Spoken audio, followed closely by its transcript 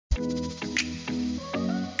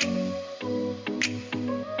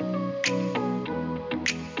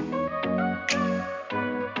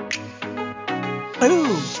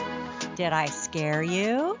Ooh, did I scare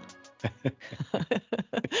you?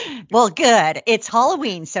 Well, good. It's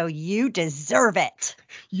Halloween, so you deserve it.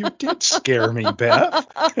 You did scare me, Beth.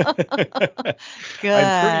 I'm pretty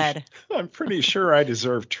Good. I'm pretty sure I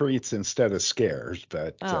deserve treats instead of scares,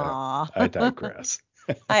 but Aw, I digress.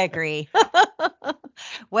 I agree.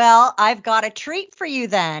 Well, I've got a treat for you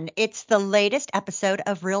then. It's the latest episode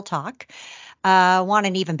of Real Talk. Want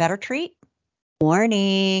an even better treat?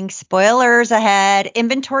 Warning, spoilers ahead.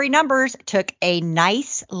 Inventory numbers took a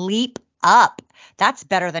nice leap up. That's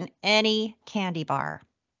better than any candy bar.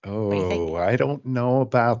 What do you think? Oh, I don't know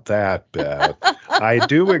about that, Beth. I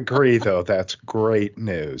do agree, though, that's great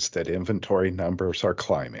news that inventory numbers are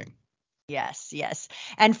climbing. Yes, yes.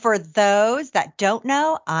 And for those that don't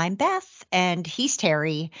know, I'm Beth and he's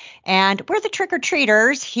Terry, and we're the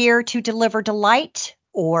trick-or-treaters here to deliver delight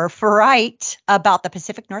or fright about the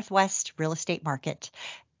Pacific Northwest real estate market,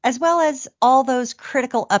 as well as all those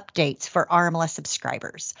critical updates for RMLS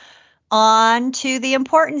subscribers. On to the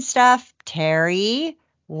important stuff. Terry,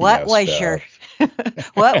 what Yes, was your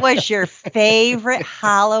Beth. what was your favorite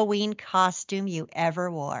Halloween costume you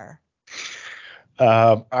ever wore?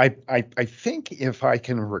 I think if I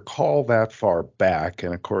can recall that far back,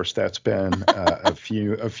 and of course that's been a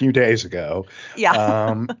few days ago.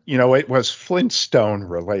 Yeah. It was Flintstone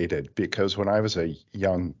related because when I was a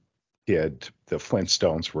young kid, the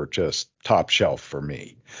Flintstones were just top shelf for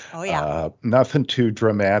me. Oh yeah. Nothing too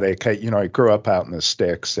dramatic. I grew up out in the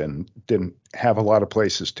sticks and didn't have a lot of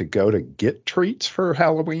places to go to get treats for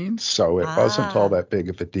Halloween, so it wasn't all Ah, that big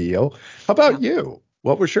of a deal. How yeah. about you?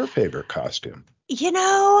 What was your favorite costume?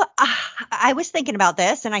 I was thinking about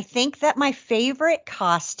this, and I think that my favorite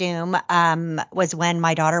costume was when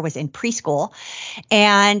my daughter was in preschool,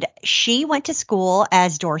 and she went to school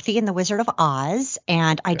as Dorothy in the Wizard of Oz,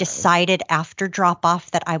 and I Okay. decided after drop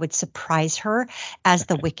off that I would surprise her as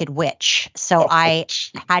the Wicked Witch. So Oh, I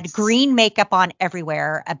had jeez. green makeup on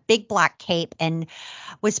everywhere, a big black cape, and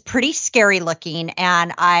was pretty scary looking.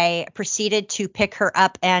 And I proceeded to pick her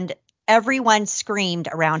up, and everyone screamed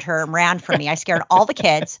around her and ran from me. I scared all the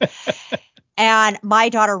kids. And my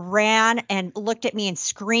daughter ran and looked at me and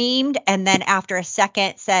screamed. And then after a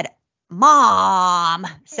second said, Mom.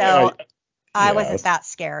 So Uh, I wasn't yes. that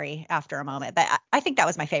scary after a moment, but I think that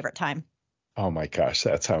was my favorite time. Oh my gosh,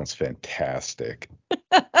 that sounds fantastic.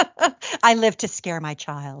 I live to scare my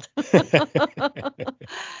child.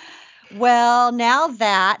 Well, now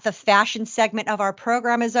that the fashion segment of our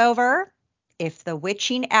program is over, it's the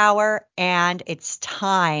witching hour and it's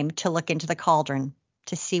time to look into the cauldron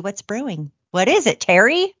to see what's brewing. What is it,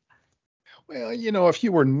 Terry? Well, if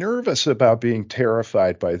you were nervous about being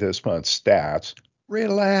terrified by this month's stats,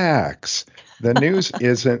 relax. The news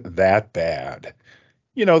isn't that bad.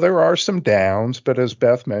 There are some downs, but as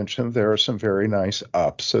Beth mentioned, there are some very nice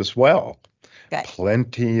ups as well. Good.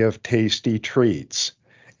 Plenty of tasty treats.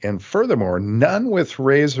 And furthermore, none with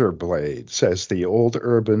razor blades, as the old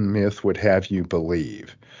urban myth would have you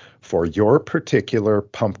believe, for your particular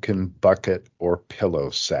pumpkin bucket or pillow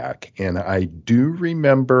sack. And I do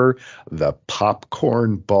remember the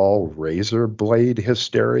popcorn ball razor blade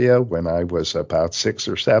hysteria when I was about 6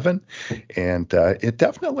 or 7, and it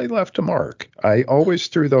definitely left a mark. I always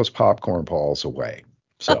threw those popcorn balls away.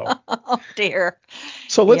 So Oh, dear.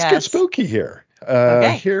 so let's get Yes. spooky here.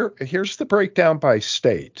 Okay. Here's the breakdown by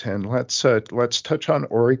state, and let's touch on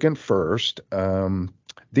Oregon first.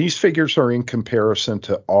 These figures are in comparison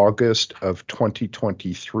to August of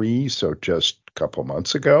 2023, so just a couple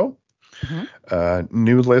months ago. Mhm.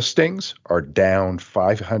 New listings are down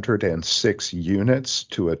 506 units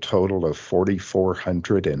to a total of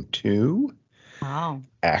 4,402. Wow.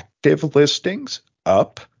 Active listings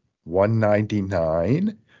up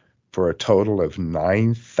 199 for a total of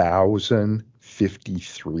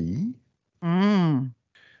 9,053. Mm.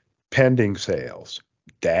 Pending sales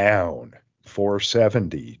down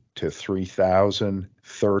 470 to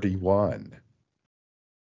 3,031. Wow.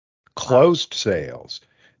 Closed sales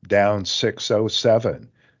down 607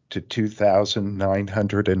 to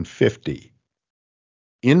 2,950.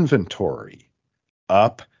 Inventory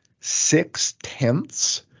up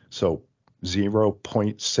 6/10, so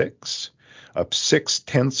 0.6, up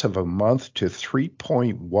 6/10 of a month to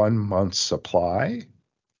 3.1 months supply.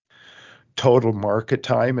 Total market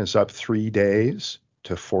time is up 3 days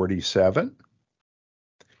to 47.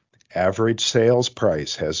 Average sales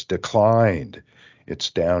price has declined. It's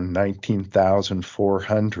down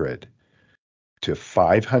 19,400 to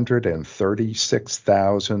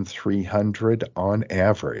 536,300 on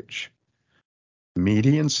average.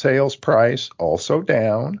 Median sales price also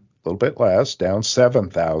down a little bit less, down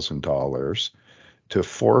 $7,000 to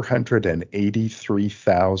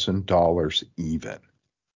 $483,000 even.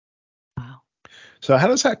 Wow. So how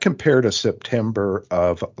does that compare to September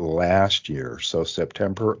of last year? So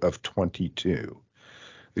September of 22.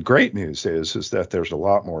 The great news is that there's a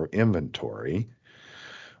lot more inventory.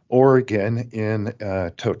 Oregon in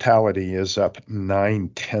totality is up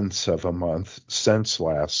 0.9 of a month since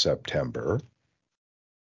last September.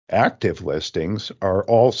 Active listings are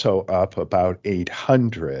also up about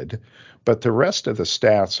 800, but the rest of the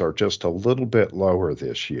stats are just a little bit lower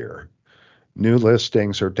this year. New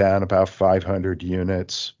listings are down about 500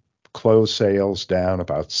 units, closed sales down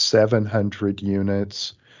about 700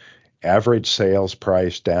 units, average sales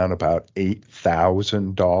price down about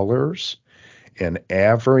 $8,000, and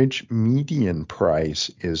average median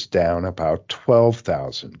price is down about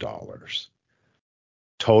 $12,000.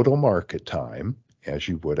 Total market time, as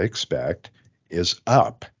you would expect, is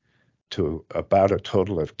up to about a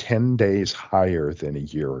total of 10 days higher than a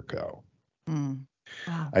year ago. Wow.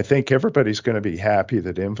 I think everybody's going to be happy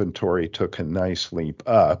that inventory took a nice leap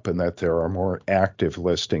up and that there are more active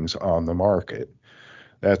listings on the market.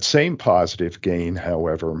 That same positive gain,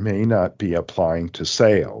 however, may not be applying to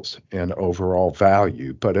sales and overall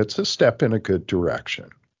value, but it's a step in a good direction.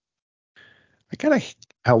 I got a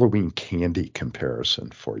Halloween candy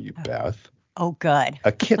comparison for you, Beth. Oh, good.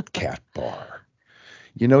 A Kit Kat bar.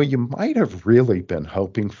 You know, you might have really been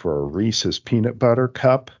hoping for a Reese's peanut butter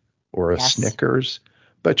cup or a Yes. Snickers,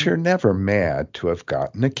 but you're never mad to have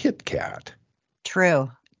gotten a Kit Kat.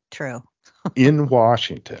 True. In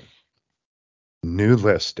Washington, new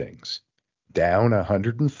listings down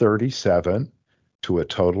 137 to a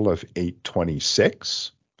total of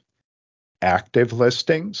 826. Active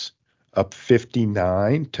listings up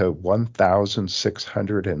 59 to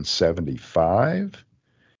 1,675.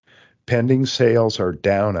 Pending sales are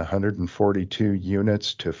down 142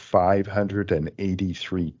 units to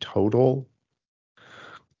 583 total.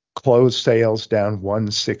 Closed sales down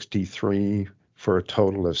 163 for a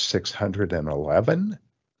total of 611.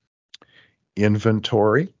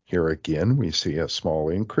 Inventory, here again, we see a small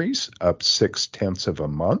increase, up 0.6 of a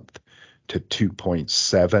month to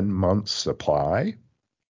 2.7 months supply.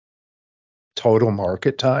 Total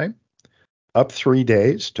market time, up 3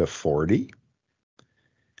 days to 40.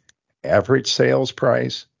 Average sales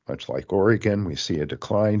price, much like Oregon, we see a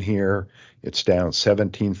decline here. It's down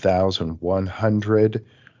 17,100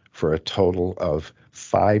 for a total of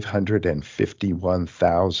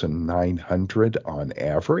 551,900 on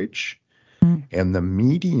average. And the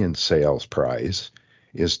median sales price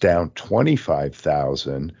is down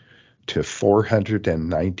 25,000 to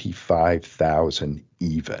 495,000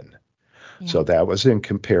 even. Yeah. So that was in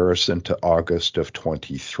comparison to August of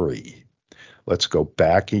 23. Let's go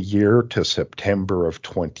back a year to September of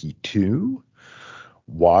 22.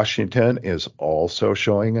 Washington is also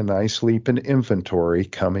showing a nice leap in inventory,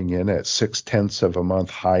 coming in at 0.6 of a month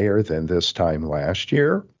higher than this time last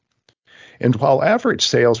year. And while average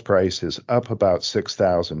sales price is up about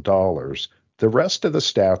 $6,000, the rest of the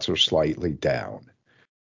stats are slightly down.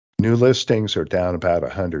 New listings are down about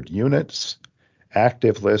 100 units.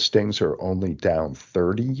 Active listings are only down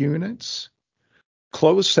 30 units.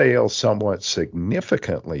 Closed sales somewhat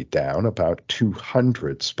significantly down about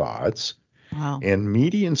 200 spots. Wow. And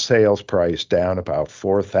median sales price down about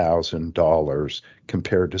 $4,000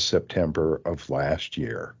 compared to September of last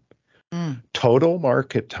year. Total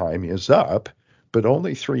market time is up, but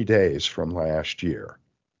only 3 days from last year.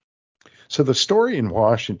 So the story in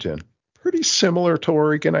Washington, pretty similar to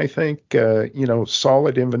Oregon, I think.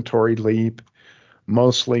 Solid inventory leap,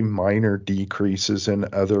 mostly minor decreases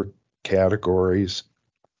in other categories.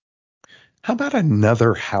 How about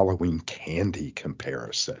another Halloween candy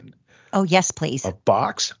comparison? Oh, yes, please. A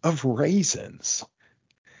box of raisins.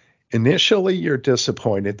 Initially, you're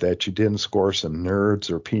disappointed that you didn't score some Nerds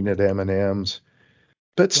or peanut M&Ms,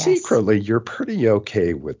 but Yes. secretly, you're pretty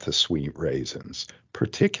okay with the sweet raisins,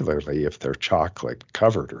 particularly if they're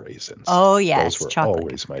chocolate-covered raisins. Oh, yes, Those were chocolate.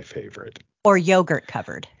 always my favorite. Or yogurt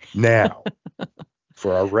covered. Now,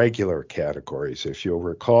 for our regular categories, if you'll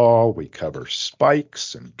recall, we cover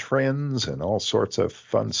spikes and trends and all sorts of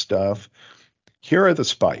fun stuff. Here are the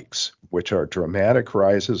spikes, which are dramatic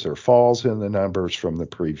rises or falls in the numbers from the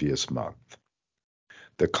previous month.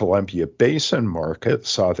 The Columbia Basin market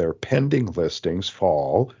saw their pending listings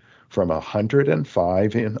fall from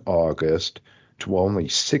 105 in August to only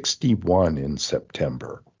 61 in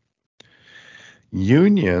September.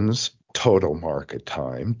 Union's total market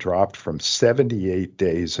time dropped from 78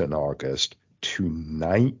 days in August to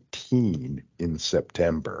 19 in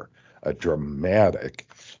September, a dramatic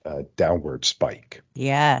downward spike.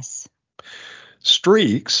 Yes.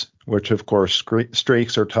 Streaks which of course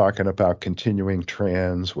streaks are talking about continuing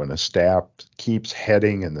trends when a staff keeps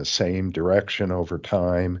heading in the same direction over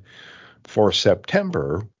time. For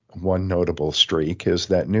September, one notable streak is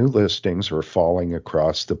that new listings are falling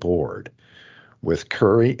across the board, with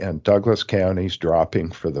Curry and Douglas counties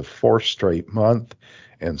dropping for the fourth straight month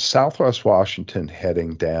and Southwest Washington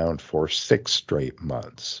heading down for 6 straight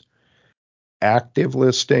months. Active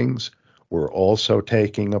listings were also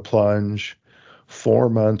taking a plunge, 4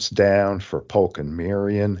 months down for Polk and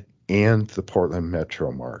Marion and the Portland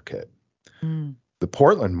metro market. Mm. The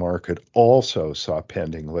Portland market also saw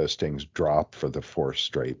pending listings drop for the fourth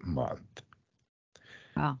straight month.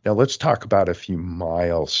 Wow. Now let's talk about a few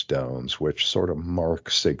milestones which sort of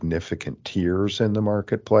mark significant tiers in the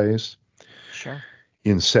marketplace. Sure.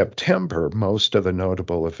 In September, most of the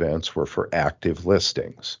notable events were for active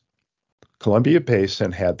listings. Columbia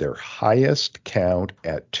Basin had their highest count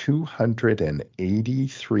at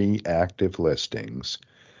 283 active listings,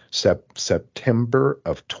 September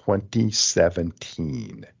of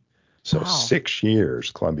 2017. So Wow. 6 years,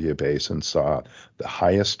 Columbia Basin saw the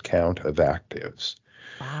highest count of actives.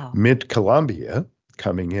 Wow. Mid-Columbia,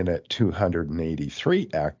 coming in at 283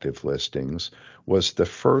 active listings, was the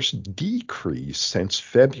first decrease since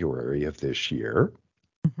February of this year.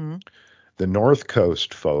 Mm-hmm. The North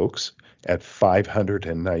Coast folks at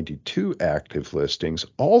 592 active listings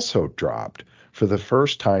also dropped for the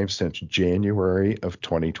first time since January of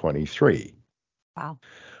 2023. Wow.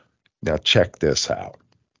 Now check this out.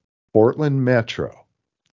 Portland Metro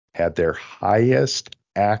had their highest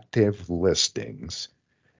active listings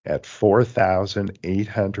at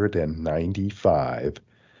 4,895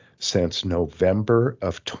 since November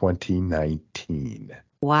of 2019.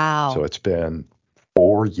 Wow. So it's been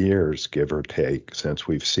 4 years, give or take, since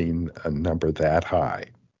we've seen a number that high.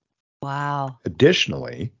 Wow.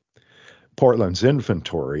 Additionally, Portland's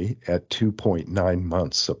inventory at 2.9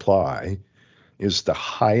 months supply is the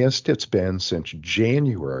highest it's been since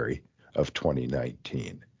January of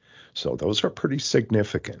 2019. So those are pretty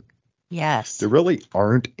significant. Yes. There really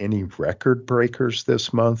aren't any record breakers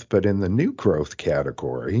this month, but in the new growth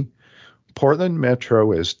category, Portland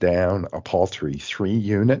Metro is down a paltry 3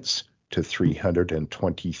 units to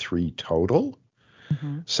 323 total.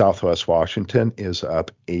 Mm-hmm. Southwest Washington is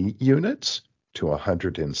up 8 units to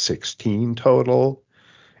 116 total.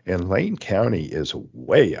 And Lane County is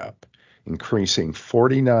way up, increasing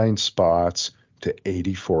 49 spots to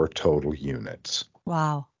 84 total units.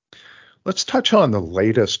 Wow. Let's touch on the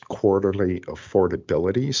latest quarterly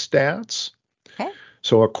affordability stats. Okay.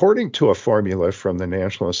 So according to a formula from the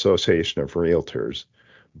National Association of Realtors,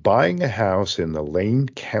 buying a house in the Lane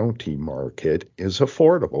County market is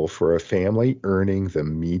affordable for a family earning the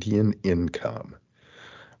median income.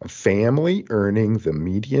 A family earning the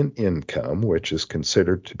median income, which is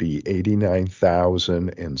considered to be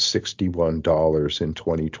 $89,061 in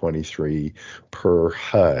 2023 per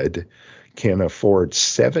HUD, can afford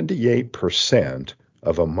 78%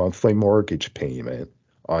 of a monthly mortgage payment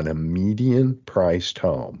on a median priced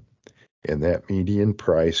home. And that median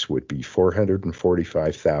price would be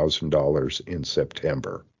 $445,000 in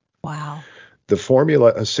September. Wow. The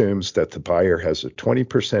formula assumes that the buyer has a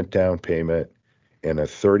 20% down payment and a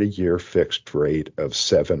 30-year fixed rate of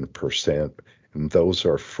 7%. And those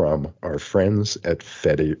are from our friends at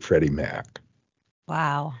Freddie Mac.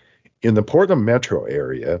 Wow. In the Portland metro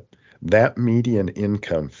area, that median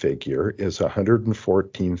income figure is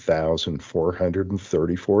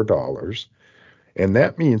 $114,434. And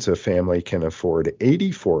that means a family can afford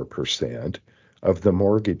 84% of the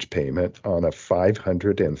mortgage payment on a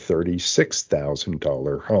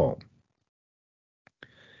 $536,000 home.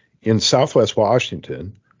 In Southwest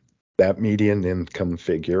Washington, that median income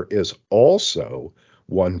figure is also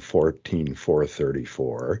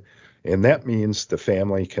 $114,434, and that means the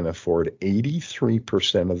family can afford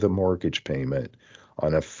 83% of the mortgage payment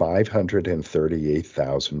on a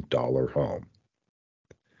 $538,000 home.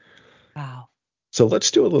 Wow. So let's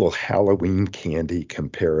do a little Halloween candy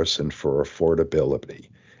comparison for affordability.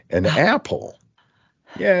 An apple.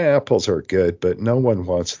 Yeah, apples are good, but no one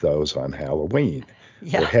wants those on Halloween.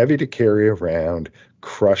 They're Yeah. heavy to carry around,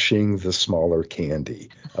 crushing the smaller candy,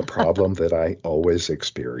 a problem that I always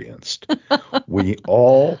experienced. We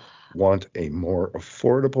all want a more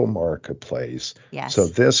affordable marketplace, so Yes.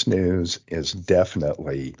 this news is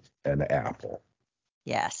definitely an apple.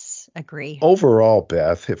 Yes. Agree. Overall,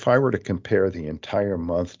 Beth, if I were to compare the entire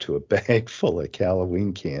month to a bag full of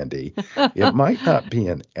Halloween candy, it might not be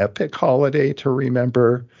an epic holiday to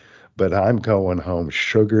remember, but I'm going home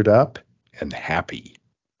sugared up and happy.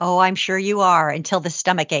 Oh, I'm sure you are until the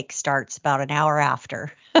stomach ache starts about an hour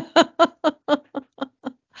after.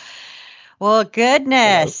 Well, So,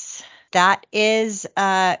 goodness, that is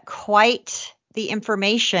quite the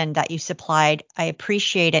information that you supplied. I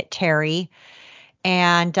appreciate it, Terry.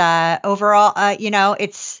 And overall,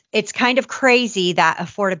 it's kind of crazy that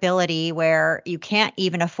affordability where you can't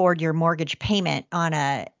even afford your mortgage payment on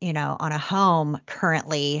a home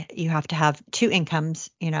currently. You have to have two incomes,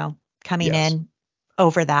 coming yes, in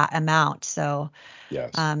over that amount. So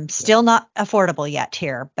yes, yeah. still not affordable yet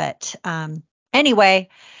here. But anyway,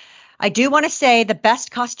 I do want to say the best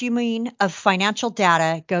costuming of financial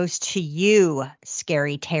data goes to you,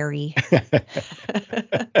 Scary Terry.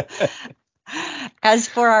 As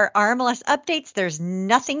for our RMLS updates, there's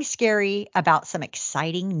nothing scary about some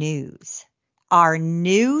exciting news. Our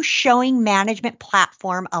new showing management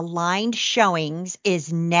platform, Aligned Showings,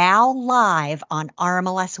 is now live on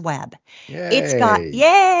RMLS Web. Yay.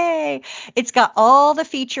 Yay! It's got all the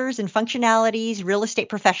features and functionalities real estate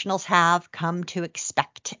professionals have come to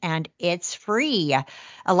expect, and it's free.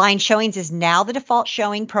 Aligned Showings is now the default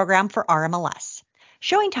showing program for RMLS.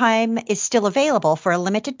 Showing time is still available for a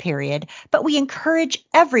limited period, but we encourage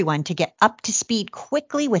everyone to get up to speed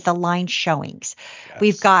quickly with Aligned Showings.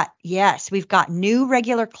 Yes. We've got new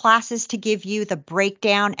regular classes to give you the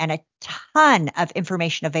breakdown and a ton of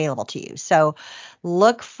information available to you. So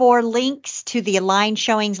look for links to the Aligned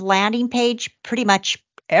Showings landing page pretty much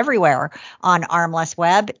everywhere on RMLS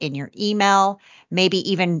Web, in your email,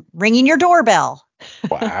 maybe even ringing your doorbell.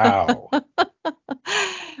 Wow.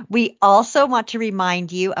 We also want to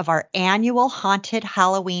remind you of our annual Haunted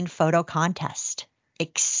Halloween photo contest.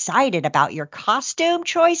 Excited about your costume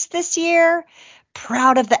choice this year?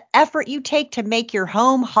 Proud of the effort you take to make your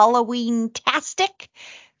home Halloween-tastic?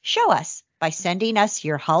 Show us by sending us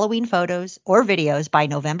your Halloween photos or videos by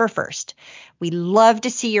November 1st. We love to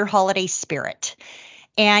see your holiday spirit.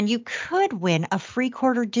 And you could win a free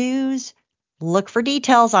quarter dues. Look for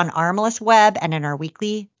details on RMLS Web and in our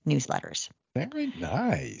weekly newsletters. Very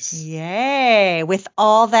nice. Yay. With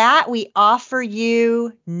all that, we offer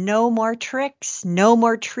you no more tricks, no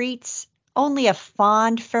more treats, only a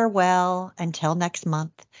fond farewell until next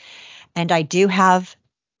month. And I do have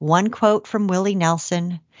one quote from Willie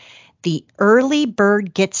Nelson. The early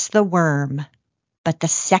bird gets the worm, but the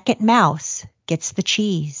second mouse gets the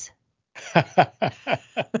cheese.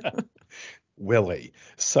 Willie,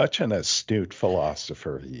 such an astute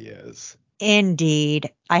philosopher he is. Indeed.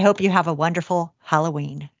 I hope you have a wonderful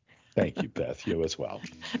Halloween. Thank you, Beth. You as well.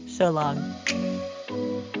 So long.